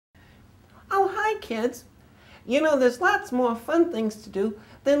Hi, kids. You know, there's lots more fun things to do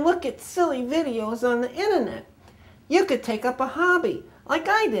than look at silly videos on the internet. You could take up a hobby, like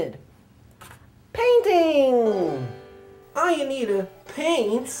I did. Painting! All you need are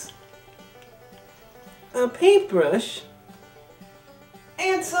paints, a paintbrush,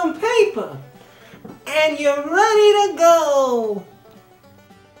 and some paper. And you're ready to go!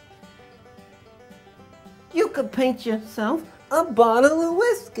 You could paint yourself a bottle of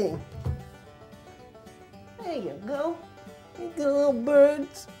whiskey. There you go. You get little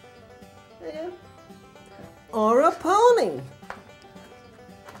birds. There. Or a pony.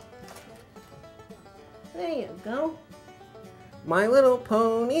 There you go. My little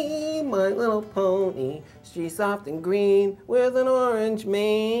pony, she's soft and green with an orange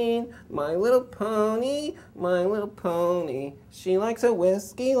mane. My little pony, she likes a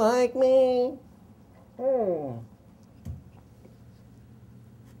whiskey like me.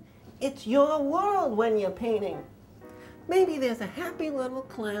 It's your world when you're painting. Maybe there's a happy little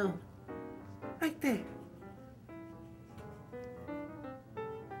clown right there.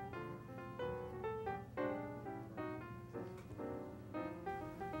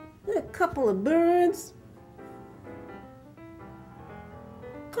 A couple of birds.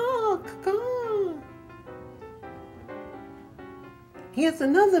 Caw, caw. Here's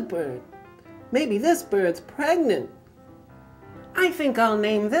another bird. Maybe this bird's pregnant. I think I'll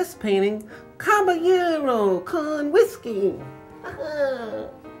name this painting Caballero con Whiskey.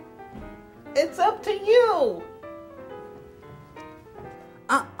 It's up to you.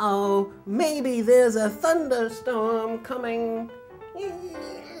 Uh-oh, maybe there's a thunderstorm coming.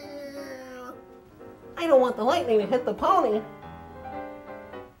 I don't want the lightning to hit the pony.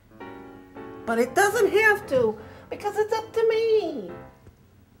 But it doesn't have to, because it's up to me.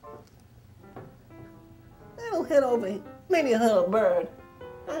 It'll hit over here. Maybe a little bird.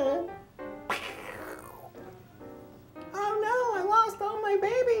 Oh no, I lost all my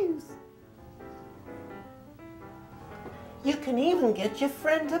babies. You can even get your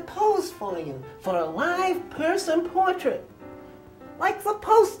friend to pose for you for a live person portrait. Like the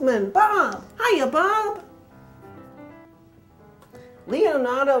postman, Bob. Hiya, Bob.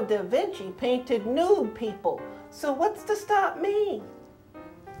 Leonardo da Vinci painted nude people, so what's to stop me?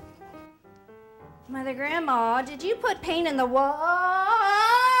 Mother Grandma, did you put paint in the wall?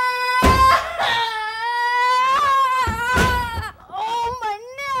 Oh, my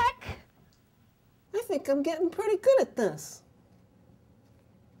neck! I think I'm getting pretty good at this.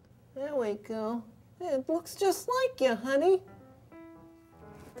 There we go. It looks just like you, honey.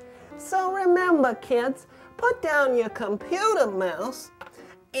 So remember, kids, put down your computer mouse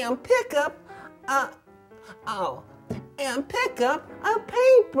and pick up a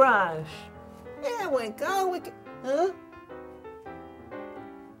paintbrush. There we go.